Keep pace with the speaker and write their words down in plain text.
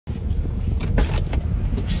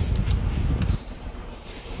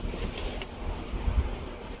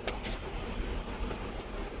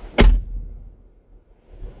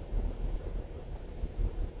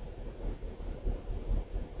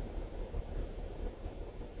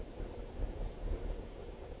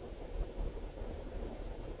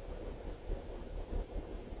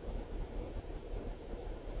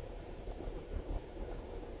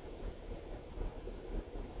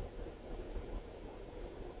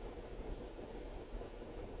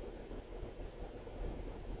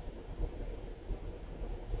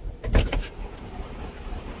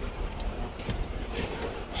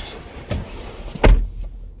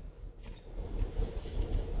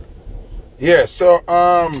Yeah, so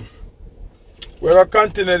we're gonna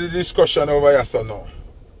continue the discussion over here so now.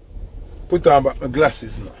 Put on back my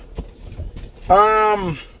glasses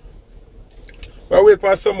now. We'll wait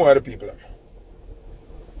for some more other people.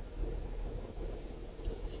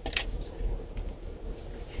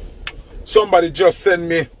 Somebody just sent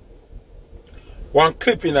me one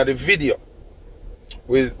clipping of the video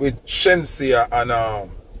with Shenseea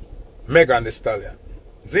and Megan Thee Stallion.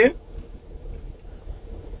 See?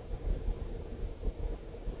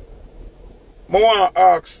 I want to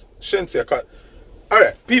ask Shenseea,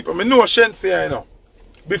 alright, people, I know Shenseea, you know,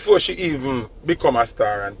 before she even become a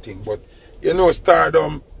star and thing, but you know,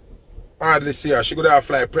 stardom, hardly see her. She could have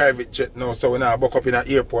fly private jet now, so we not buck up in an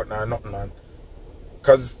airport or nothing.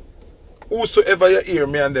 Because whosoever you hear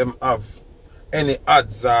me and them have any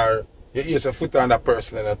ads or you hear some Foota and a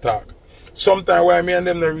person in a talk, sometimes why me and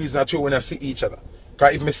them the reason that you when I see each other.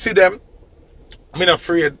 Because if me see them, I'm not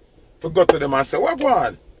afraid to go to them and say, what go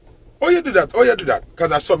on? Oh, you do that? Oh, you do that?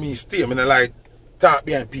 Because I saw me stay. I mean, like, talk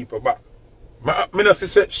behind people. But I not see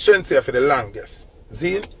Shenseea for the longest.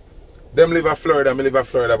 See? Them live in Florida, me live in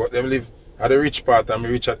Florida, but them live at the rich part and me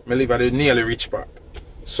live at the nearly rich part.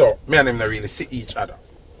 So, me and them not really see each other.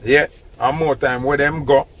 Yeah? And more time where them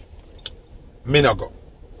go, me not go.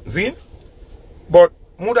 See? But,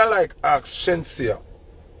 would I like ask Shenseea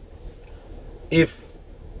if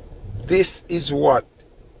this is what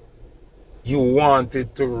you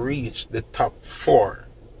wanted to reach the top 4.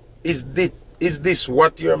 Is this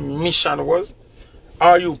what your mission was?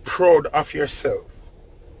 Are you proud of yourself?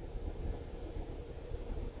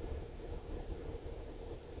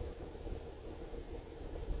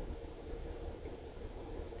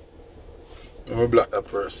 Let me block that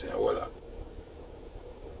person. Hold on.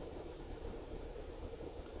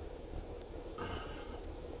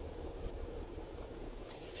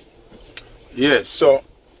 Yeah, so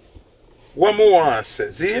what more want to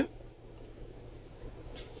say, see?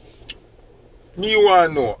 Me want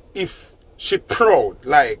to know if she proud,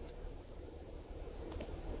 like,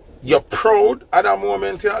 you're proud at that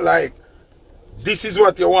moment here, like, this is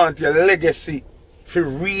what you want your legacy to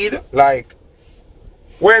read, like,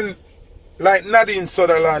 when, like, Nadine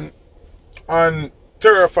Sutherland and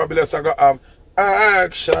Terror Fabulous are going to have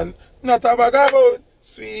action, not a bag about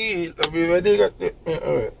sweet, everybody got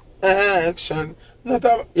action, not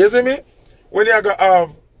a, you see me? When you got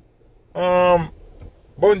have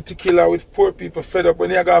Bounty Killer with Poor People Fed Up, when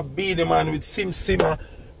you got Beanie Man with Shenseea,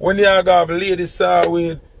 when you got have Lady Saw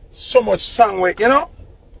with so much song with, you know,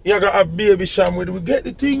 you got have Baby Sham with We Get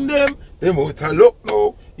the Thing them out of luck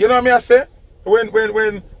now. You know what I say?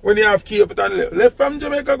 When you have Cape and left from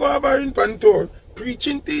Jamaica go have a Pantour,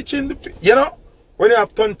 preaching, teaching, you know? When you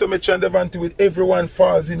have Tonto Mitch and Devante with Everyone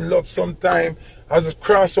Falls in Love sometime as a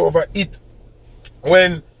crossover hit,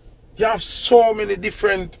 when you have so many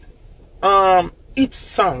different hit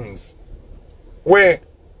songs where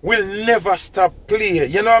will never stop play.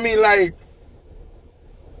 You know what I mean? Like,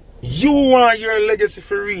 you want your legacy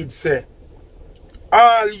for read, say,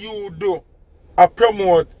 all you do are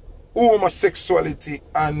promote homosexuality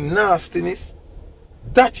and nastiness.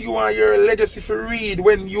 That you want your legacy for read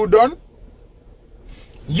when you done.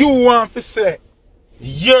 You want to say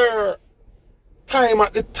your time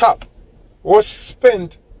at the top was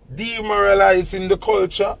spent demoralizing the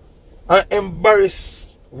culture and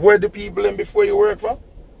embarrass where the people in before you work for?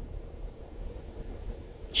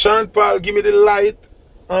 Sean Paul, Give Me the Light.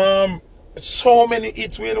 So many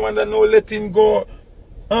hits we don't want to know, Letting Go.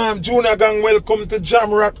 Junior Gang, Welcome to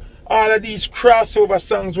Jamrock. All of these crossover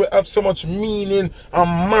songs will have so much meaning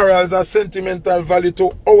and morals and sentimental value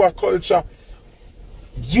to our culture.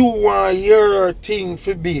 You want your thing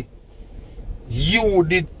to be, you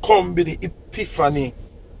did come with the epiphany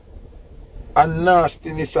and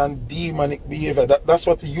nastiness and demonic behavior. That's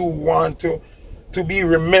what you want to be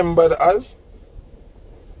remembered as.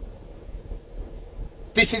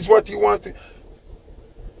 This is what you want to.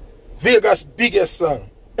 Vegas' biggest song,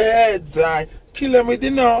 Heads Eye, Kill Him With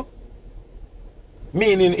You Know.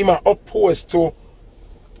 Meaning him opposed to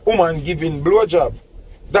woman giving blowjob.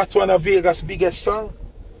 That's one of Vegas' biggest song.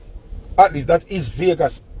 At least that is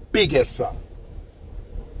Vegas' biggest song.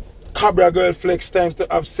 Cabra Girl Flex Time to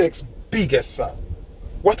Have Sex, biggest song.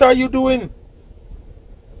 What are you doing?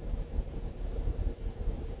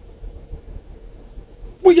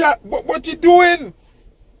 What you doing?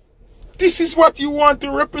 This is what you want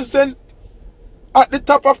to represent at the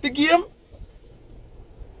top of the game?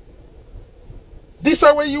 This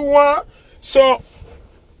is what you want? So,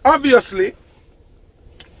 obviously,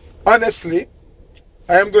 honestly,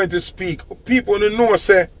 I am going to speak. People who know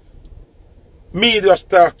say, me just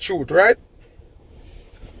talk truth, right?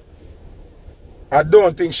 I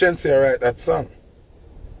don't think shenseea write that song.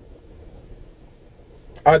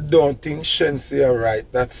 I don't think shenseea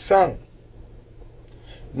write that song.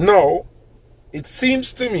 Now, it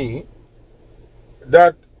seems to me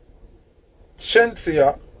that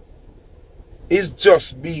shenseea is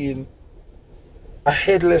just being a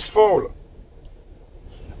headless fowl.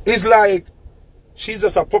 It's like she's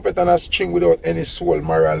just a puppet on a string without any soul,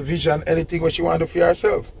 moral, vision, anything what she want to do for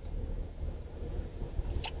herself.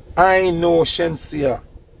 I know shenseea.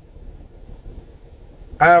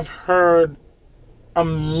 I have heard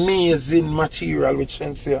amazing material with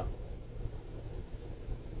shenseea.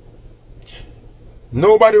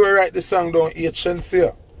 Nobody will write the song down hate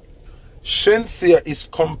shenseea. Shenseea is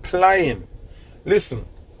complying. Listen,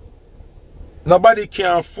 nobody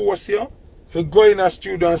can force you to go in a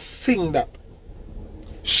studio and sing that.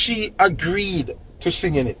 She agreed to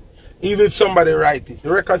singing it. Even if somebody write it,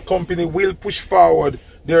 the record company will push forward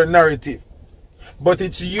their narrative. But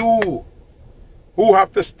it's you who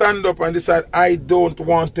have to stand up and decide, I don't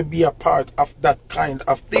want to be a part of that kind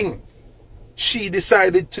of thing. She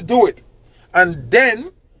decided to do it. And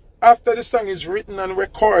then, after the song is written and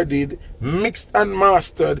recorded, mixed and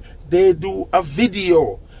mastered, they do a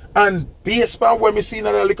video. And based on when we see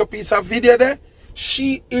another little piece of video there,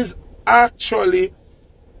 she is actually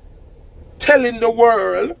telling the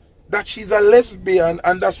world that she's a lesbian,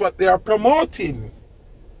 and that's what they are promoting.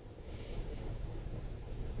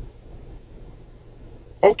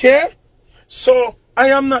 Okay? So, I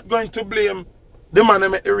am not going to blame the man who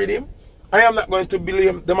made the rhythm. I am not going to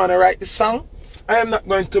blame the man who write the song. I am not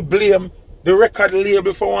going to blame the record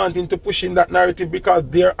label for wanting to push in that narrative because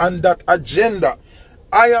they're on that agenda.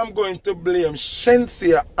 I am going to blame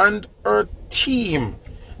shenseea and her team.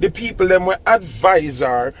 The people them will advise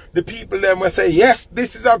her. The people them will say, yes,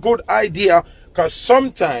 this is a good idea. Because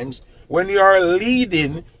sometimes when you are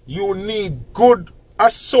leading, you need good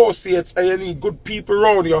associates and you need good people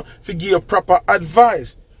around you to give you proper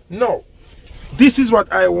advice. No. This is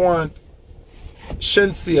what I want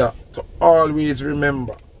shenseea to always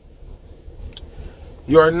remember.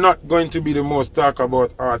 You are not going to be the most talked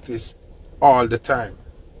about artist all the time.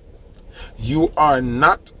 You are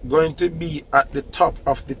not going to be at the top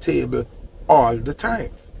of the table all the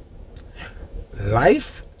time.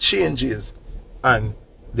 Life changes and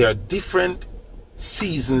there are different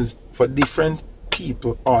seasons for different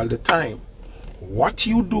people all the time. What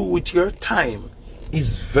you do with your time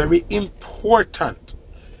is very important.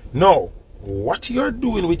 Now, what you're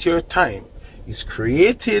doing with your time is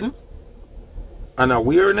creating an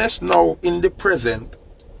awareness now in the present,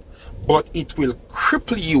 but it will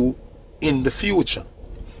cripple you in the future.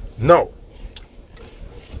 Now,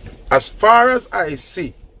 as far as I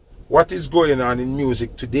see what is going on in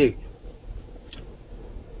music today,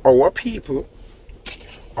 our people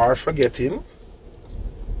are forgetting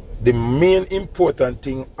the main important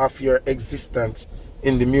thing of your existence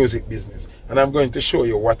in the music business. And I'm going to show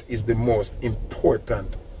you what is the most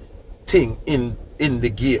important thing in the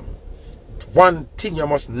game. One thing you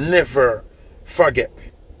must never forget.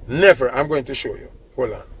 Never. I'm going to show you.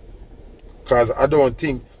 Hold on. Because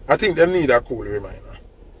I think they need a cool reminder.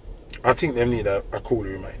 I think they need a cool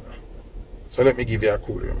reminder. So let me give you a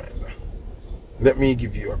cool reminder. Let me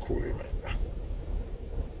give you a cool reminder.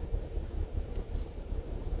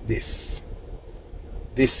 This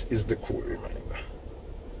is the cool reminder.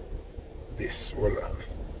 This, hold on.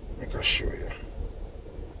 Make I show you.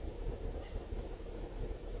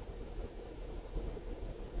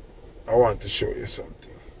 I want to show you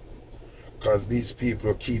something. Because these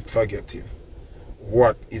people keep forgetting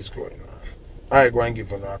what is going on. I go and give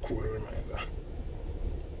them a cool reminder.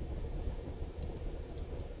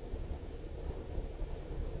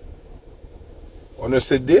 When I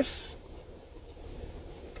say this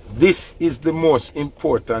is the most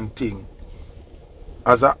important thing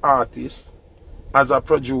as an artist, as a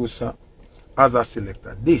producer, as a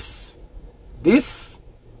selector. This,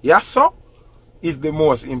 yes sir, is the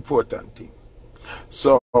most important thing.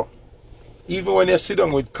 So, even when you sit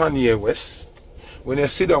down with Kanye West, when you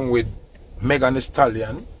sit down with Megan Thee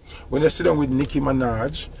Stallion, when you sit down with Nicki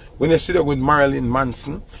Minaj, when you sit down with Marilyn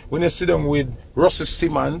Manson, when you sit down with Russell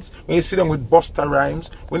Simmons, when you sit down with Busta Rhymes,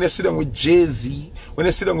 when you sit down with Jay-Z, when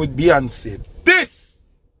you sit down with Beyonce, this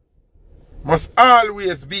must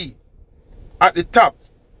always be at the top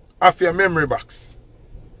of your memory box.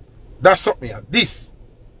 That's something here. This.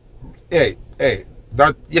 Hey,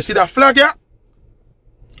 that you see that flag here?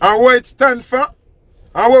 And what it stands for?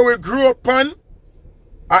 And where we grew up on?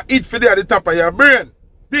 And it for there at the top of your brain.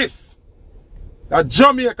 This. That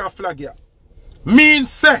Jamaica flag here.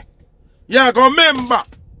 Means say, you go remember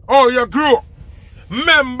how you grew up.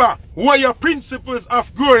 Remember what your principles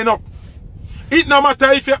of growing up. It no matter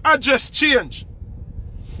if your address change.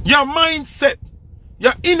 Your mindset,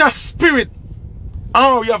 your inner spirit,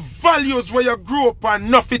 or your values where you grew up and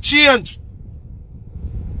nothing change.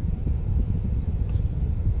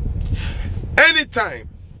 Anytime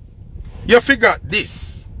you figure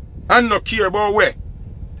this and not care about where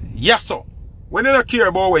yasso, when you don't care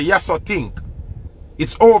about where yasso think,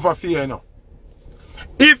 it's over for you now.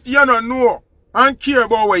 If you don't know and care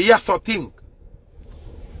about where yasso think,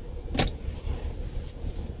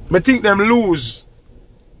 I think them lose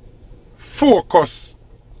focus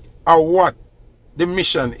on what the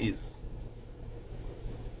mission is.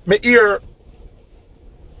 Me hear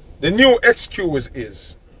the new excuse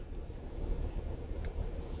is.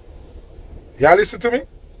 Y'all listen to me?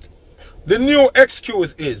 The new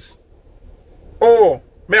excuse is, oh,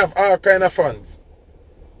 me have all kind of funds.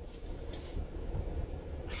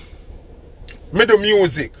 Me do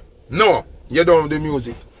music. No, you don't do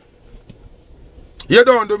music. You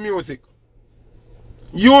don't do music.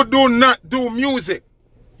 You do not do music.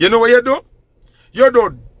 You know what you do? You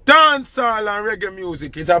do dancehall and reggae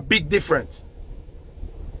music. It's a big difference.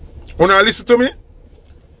 Wanna listen to me?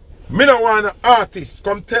 Me don't want an artist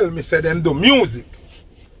come tell me say them do music.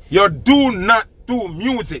 You do not do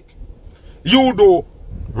music. You do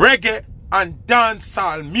reggae and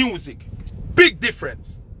dancehall music. Big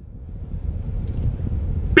difference.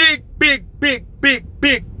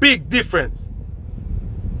 Big difference.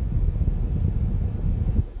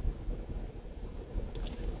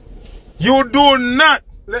 You do not,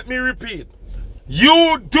 let me repeat,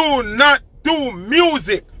 you do not do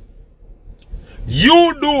music.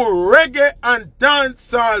 You do reggae and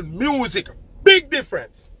dancehall music. Big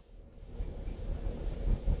difference.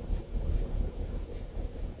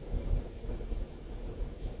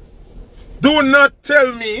 Do not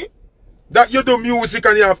tell me that you do music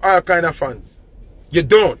and you have all kind of fans. You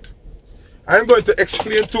don't. I'm going to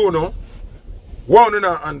explain to you now. One do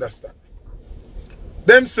not understand.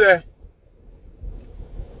 Them say,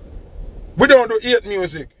 we don't do hate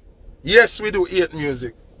music. Yes, we do hate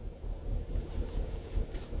music.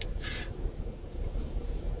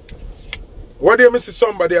 What do you see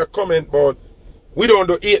somebody a comment about we don't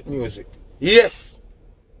do hate music? Yes.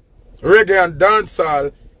 Reggae and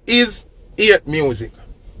dancehall is hate music.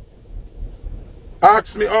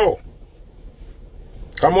 Ask me how.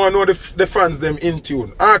 Come on, know the fans them in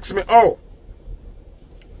tune. Ask me how.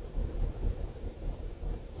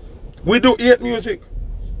 We do hate music.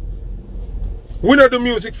 We don't do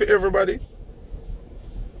music for everybody.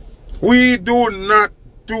 We do not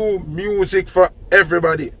do music for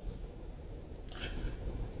everybody.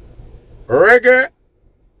 Reggae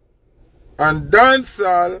and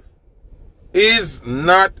dancehall is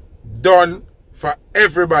not done for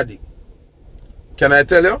everybody. Can I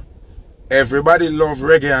tell you? Everybody love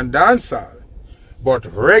reggae and dancehall, but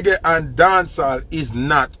reggae and dancehall is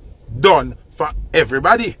not done for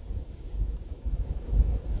everybody.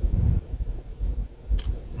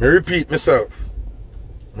 Me repeat myself.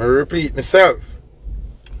 Reggae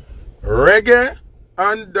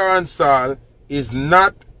and dancehall is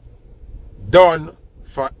not done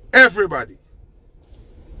for everybody.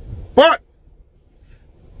 But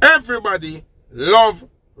everybody love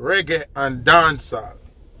reggae and dancehall.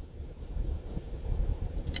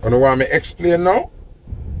 You know what me explain now?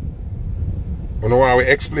 You know what we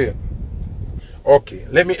explain? Okay,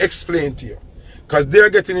 let me explain to you. Because they're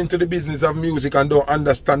getting into the business of music and don't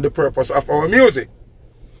understand the purpose of our music.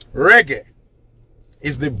 Reggae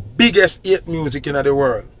is the biggest hate music in the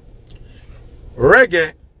world.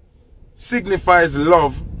 Reggae signifies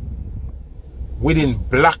love within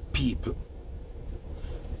black people.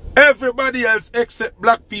 Everybody else except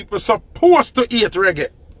black people supposed to hate reggae.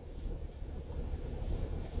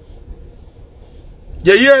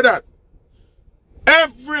 You hear that?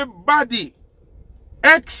 Everybody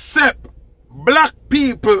except black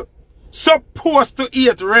people supposed to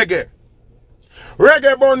hate reggae.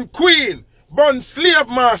 Reggae burn queen, burn slave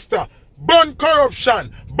master, burn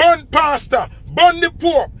corruption, burn pastor, burn the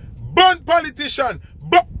pope, burn politician,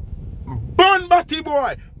 burn batty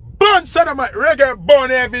boy, burn sodomite. Reggae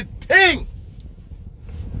burn everything.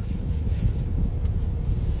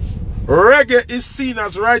 Reggae is seen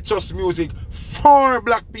as righteous music for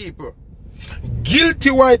black people.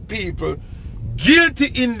 Guilty white people, guilty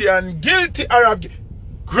Indian, guilty Arab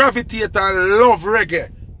gravitate and love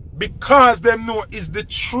reggae because them know it's the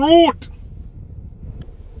truth.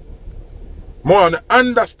 Man,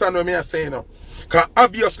 understand what I say now. Because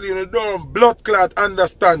obviously you don't blood clot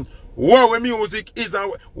understand what music is.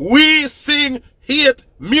 We sing hate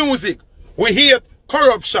music. We hate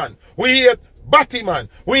corruption. We hate Batman,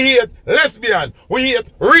 we hate lesbian, we hate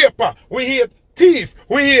raper, we hate thief,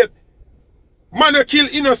 we hate man who kill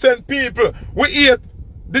innocent people, we hate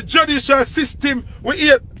the judicial system, we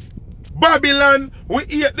hate Babylon, we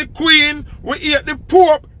hate the Queen, we hate the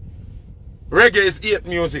Pope. Reggae is hate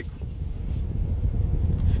music.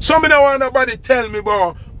 Some don't want nobody tell me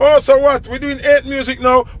about, oh, so what? We're doing hate music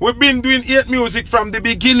now. We've been doing hate music from the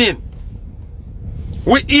beginning.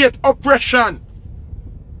 We hate oppression.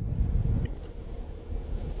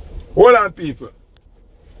 Hold on, people.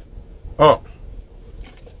 Oh.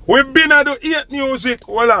 We've been at the hate music.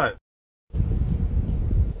 Hold on.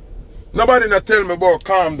 Nobody not tell me about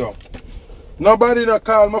calm down. Nobody not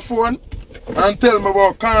call my phone and tell me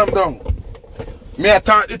about calm down. Me I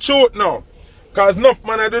talk the truth now. Because enough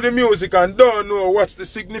man I do the music and don't know what's the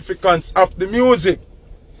significance of the music.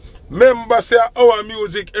 Remember say our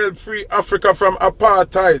music help free Africa from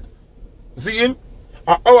apartheid. See?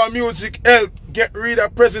 Our music help get rid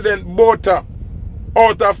of President Botha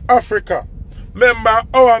out of Africa. Remember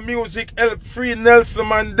our music help free Nelson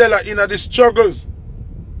Mandela in the struggles.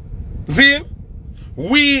 See?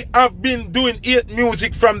 We have been doing hate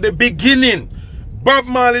music from the beginning. Bob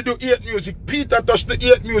Marley do hate music, Peter Tosh do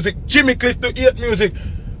hate music, Jimmy Cliff do hate music,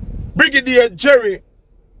 Brigadier Jerry,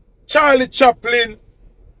 Charlie Chaplin,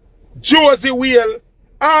 Josie Whale,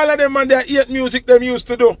 all of them and their hate music them used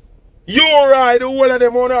to do. You right, the whole of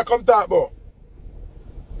them wanna come talk about.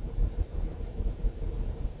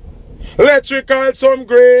 Let's recall some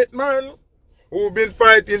great man who've been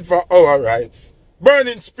fighting for our rights.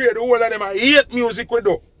 Burning Spear, the whole of them I hate music we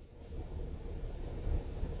do.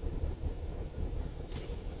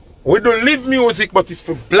 We don't live music, but it's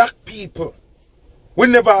for black people. We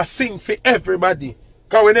never sing for everybody.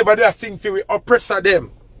 Because we never did sing for we oppressor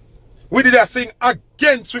them. We did sing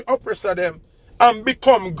against we oppressor them and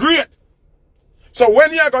become great. So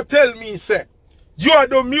when you go tell me, say, you are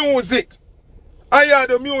the music, I are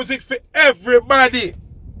the music for everybody.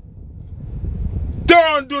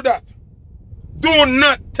 Don't do that. Do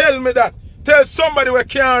not tell me that. Tell somebody who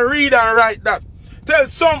can't read and write that. Tell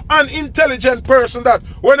some unintelligent person that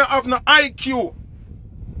when I have no IQ.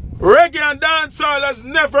 Reggae and dancehall has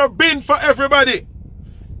never been for everybody.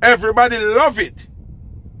 Everybody love it.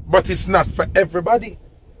 But it's not for everybody.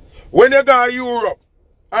 When you go to Europe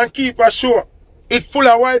and keep a show, it's full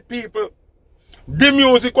of white people. The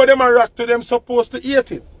music what them a rock to them supposed to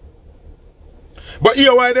hate it. But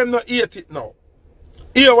here why them not hate it now.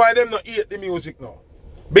 Here why them not hate the music now.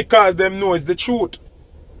 Because them know it's the truth.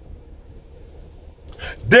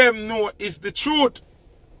 Them know it's the truth.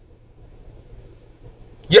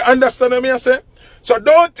 You understand what I say? So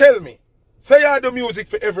don't tell me. Say you do music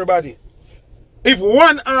for everybody. If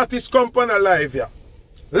one artist come on a live here,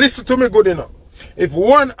 listen to me good enough. If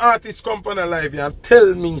one artist come on a live here and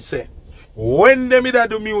tell me, say, when them did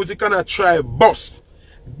do music and I try bust,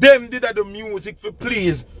 them did do music for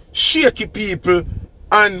please shaky people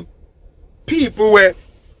and people where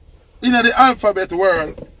in the alphabet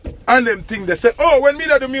world and them think they say, oh, when me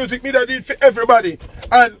that do music, me that do it for everybody.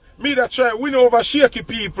 And me that try win over shaky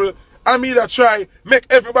people and me that try make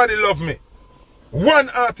everybody love me. One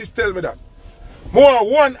artist tell me that. More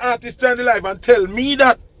one artist join the live and tell me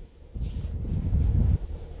that.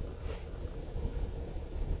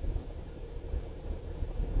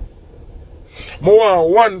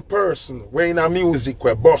 More one person when a music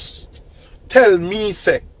we bust tell me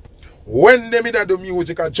say when them that do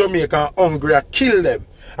music at Jamaica hungry I kill them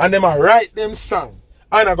and them I write them song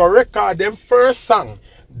and I go record them first song.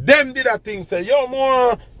 Them did a thing say yo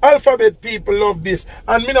more alphabet people love this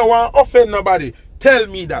and me no want offend nobody. Tell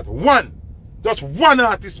me that one. Just one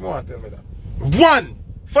artist want to tell me that. One.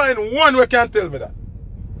 Find one who can tell me that.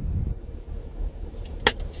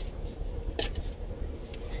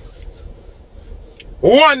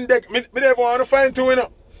 One deck. Me never want to find two, you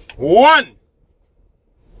know. One.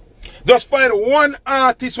 Just find one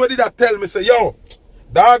artist where did that tell me, say, yo,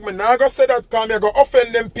 dog, me not go say that because me go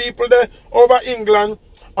offend them people there over England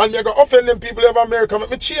and me go offend them people over America.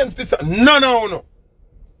 Me change this. None of no.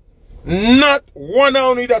 Not one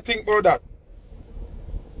of you that think about that.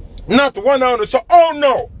 Not one of you. So, oh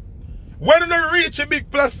no. When you reach a big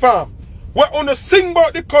platform, where you sing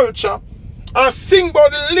about the culture and sing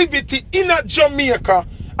about the liberty in a Jamaica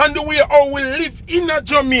and the way how we live in a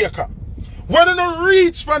Jamaica. When you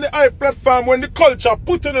reach from the high platform when the culture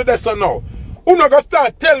put in the desert now, you not gonna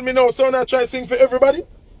start tell me now so you not try to sing for everybody?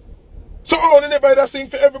 So how you never sing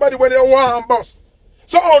for everybody when you want bust?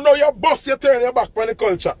 So how now you bust you turn your back on the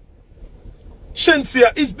culture?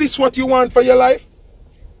 Shenseea, is this what you want for your life?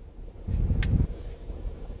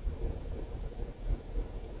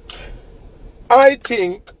 I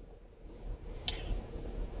think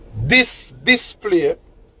This display,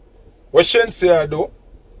 what shenseea do,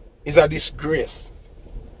 is a disgrace.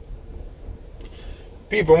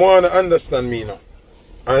 People want to understand me now.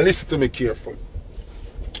 And listen to me carefully.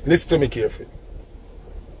 Listen to me carefully.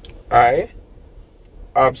 I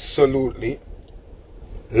absolutely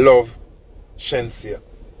love shenseea.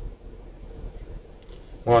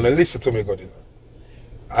 Want to listen to me good enough.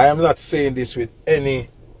 I am not saying this with any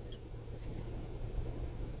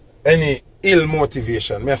ill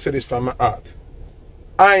motivation. May I say this from my heart.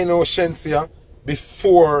 I know shenseea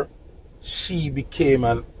before she became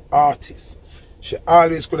an artist. She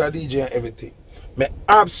always could have DJ and everything. Me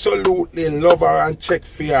absolutely love her and check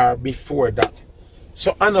for her before that.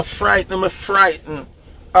 So I'm not frightened, me frightened,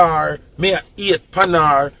 or me I hate pan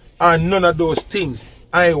her, or none of those things.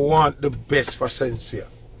 I want the best for shenseea.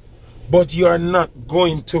 But you are not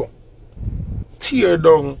going to tear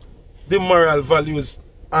down the moral values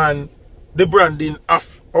and the branding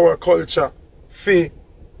of our culture for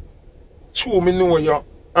true me know you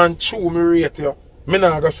and true me rate you. Me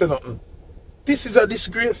not gonna say nothing. This is a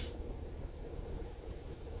disgrace.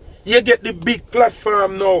 You get the big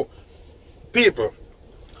platform now. People,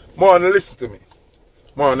 more to listen to me.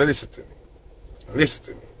 More to listen to me. Listen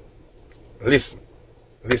to me. Listen.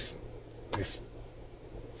 Listen. Listen.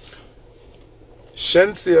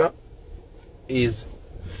 shenseea is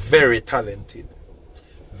very talented.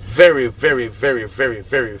 Very, very, very, very,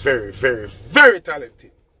 very, very, very, very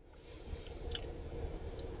talented.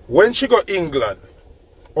 When she got England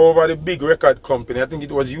over the big record company, I think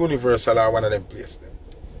it was Universal or one of them places.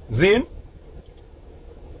 Zin,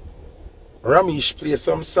 Ramesh played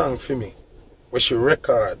some song for me where she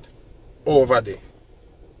record over there.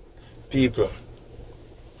 People,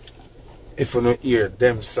 if you don't hear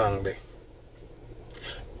them song there,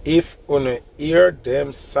 if you don't hear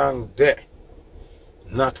them song there,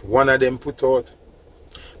 not one of them put out,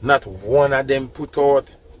 not one of them put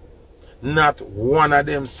out, not one of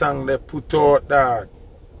them song they put out, dad.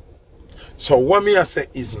 So what me I say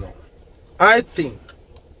is now, I think,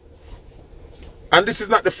 and this is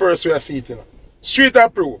not the first way I see it, you know. Street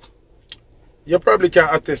approve. You probably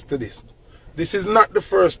can attest to this. This is not the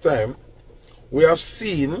first time we have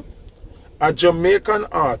seen a Jamaican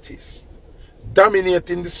artist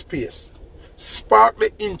dominating the space, spark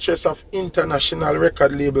the interest of international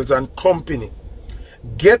record labels and company,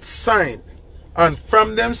 get signed, and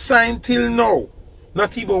from them signed till now,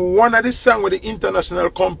 not even one of the songs where the international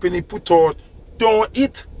company put out don't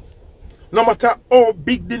hit. No matter how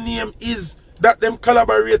big the name is that them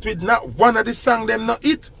collaborate with, not one of the songs them not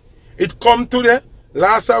hit. It come to the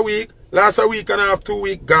last a week and a half, 2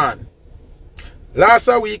 week gone. Last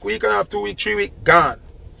a week and a half, 2 week, 3 week gone.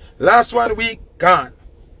 Last 1 week gone.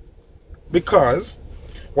 Because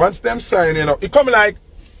once them sign, you know, it come like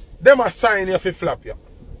them are signing you for flap you.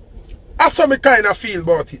 That's how me kind of feel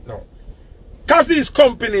about it now. Because these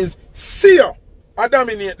companies see you and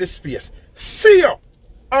dominate the space. See you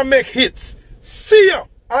and make hits. See you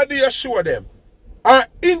and they assure them are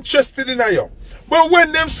interested in you. But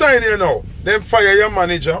when them sign you now, them fire your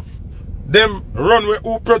manager, them run where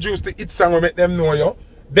who produced the hit song and make them know you,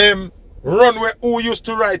 them run where who used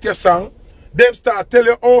to write your song, them start tell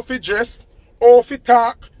you how to dress, how to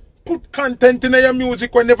talk, put content in your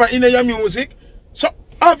music whenever in your music. So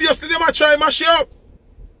obviously they might try mash you up.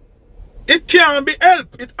 It can't be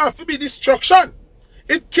help. It have to be destruction.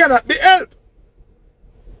 It cannot be help.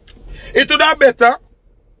 It would have better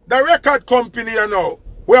the record company, you know,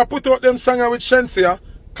 we have put out them song with shenseea,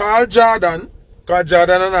 call Jordan, because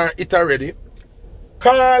Jordan and I hit already.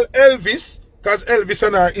 Call Elvis, because Elvis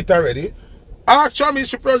and I hit already. Actually,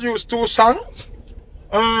 she produced 2 songs.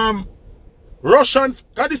 Russian,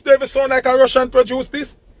 because this never sound like a Russian produced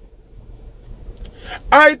this.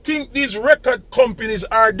 I think these record companies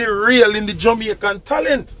are the real in the Jamaican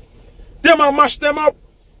talent. They might mash them up.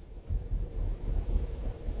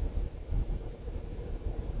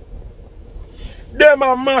 They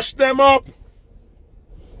might mash them up.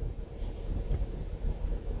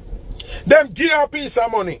 Them give a piece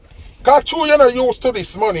of money. Because you're not used to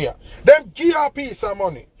this money. Them give a piece of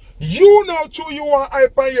money. You know true you want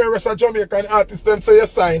hype on your rest of Jamaican artists, them say you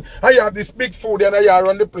sign and you have this big food and you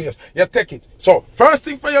run the place. You take it. So first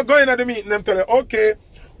thing for you going at the meeting, them tell you, okay,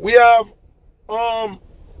 we have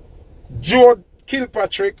Joe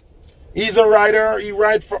Kilpatrick. He's a writer. He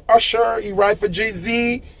write for Usher, he write for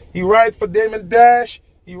Jay-Z, he write for Damon Dash,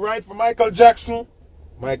 he write for Michael Jackson.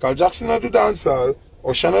 Michael Jackson not do dancehall,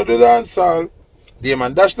 Usher not do dancehall,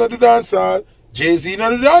 Damon Dash not do dancehall, Jay-Z not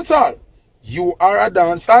do dancehall. You are a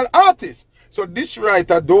dancehall artist. So this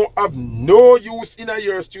writer don't have no use in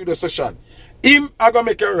your studio session. Him I gonna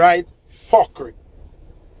make a right fuckery.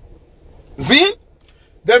 See?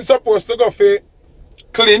 Them supposed to go for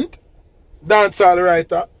Clint, dancehall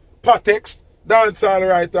writer, Patex, dancehall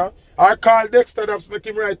writer, or Carl Dexter that make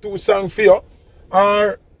him write 2 songs for you,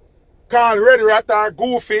 or Carl Red Rat or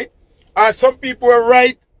Goofy, or some people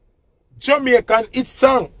write Jamaican hit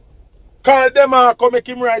song. Call them and come make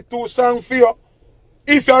him write 2 songs for you.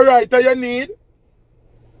 If you're a writer you need,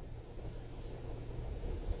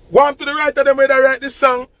 go on to the writer them where they write this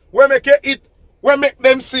song, where make you hit, where make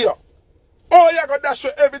them see you. Oh, you got to show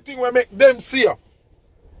everything where make them see you.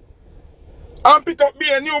 And pick up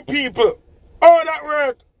being new people. All that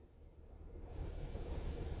work.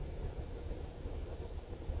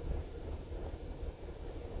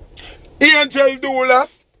 Angel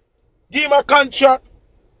Doulas, give him a contract.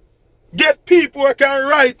 Get people who can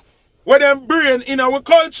write with them brain in our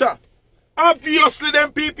culture. Obviously,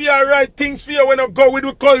 them people are write things for you when you go with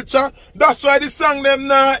the culture. That's why the song them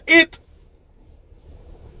now hit.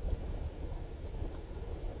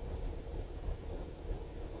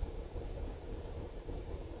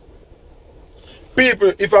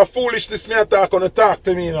 People, if I foolishness me attack, gonna talk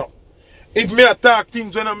to me now. If me attack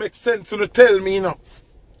things when it make sense to tell me now.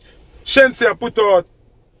 Shenseea put out,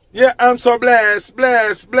 yeah, I'm so blessed,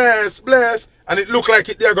 blessed, blessed, blessed. And it look like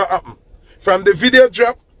it there gonna happen. From the video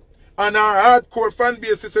drop, and our hardcore fan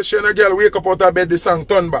base is saying a girl wake up out of bed, the song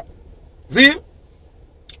turn back. See?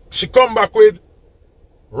 She come back with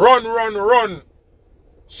run, run, run.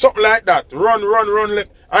 Something like that. Run, run, run.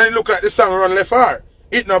 And it look like the song run left her.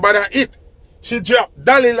 It no bother it. She dropped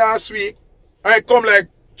Dolly last week. I come like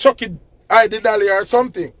Chucky I did Dolly or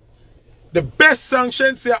something. The best song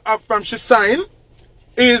Shenseea have from she signed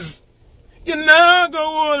is You Not Gonna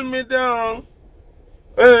Hold Me Down.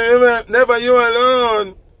 Never You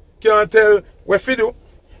Alone. Can't tell where fi do,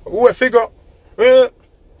 where fi go.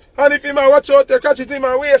 And if you might watch out, you catch it in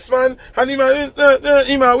my waist, man. And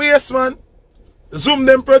in my waist, man. Zoom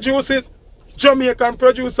them produce it. Jamaican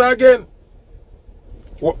producer again.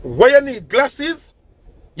 Where you need glasses?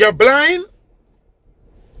 You're blind?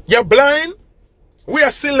 You're blind? We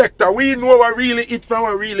are selector. We know what really it from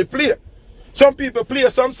what really play. Some people play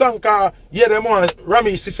some song cause, yeah, them want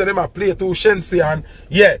Rami sister them a play to Shenseea and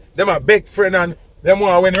yeah, them a big friend and them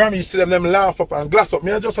want when Rami see them laugh up and glass up.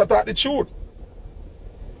 Me I just attack the truth.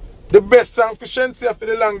 The best song for Shenseea for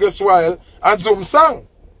the longest while and Zoom song.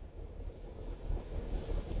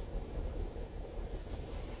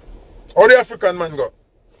 How the African man go?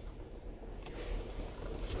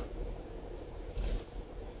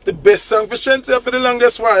 The best song for Shenseea for the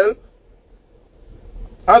longest while.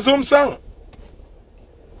 A Zoom song.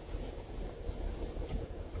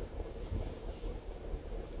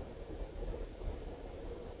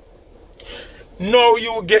 Now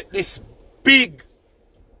you get this big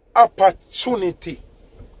opportunity.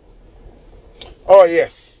 Oh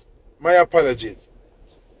yes. My apologies.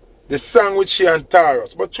 The song with she and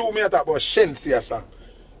Taros. But true me I talk about Shenseea song.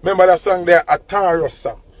 Remember that song there, a Taros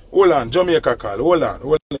song. Hold on, Jamaica call. Hold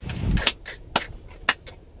on.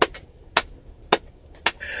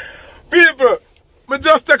 People, me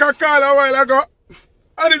just take a call a while ago.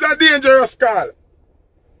 And it's a dangerous call.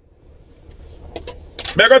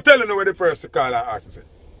 Me go tell you where the person call and ask me.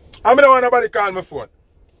 I don't want nobody call my phone.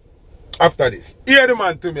 After this. Hear the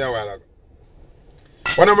man to me a while ago.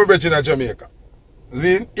 One of my brethren in Jamaica.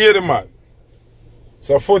 Zin, hear the man.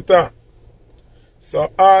 So Foota.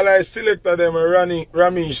 So all I selected them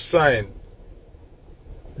Ramish sign.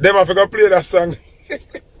 Them have to play that song.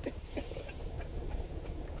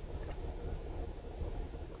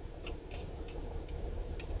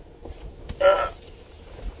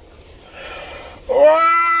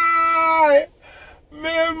 Why?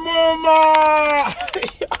 Me mama.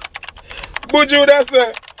 Buju that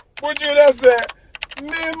say. Buju that say.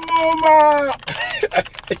 Me mama.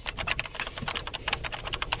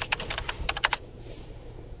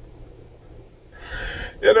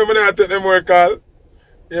 You know me not take them more call.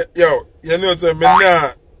 Yo, you know so me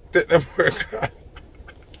not take them more call.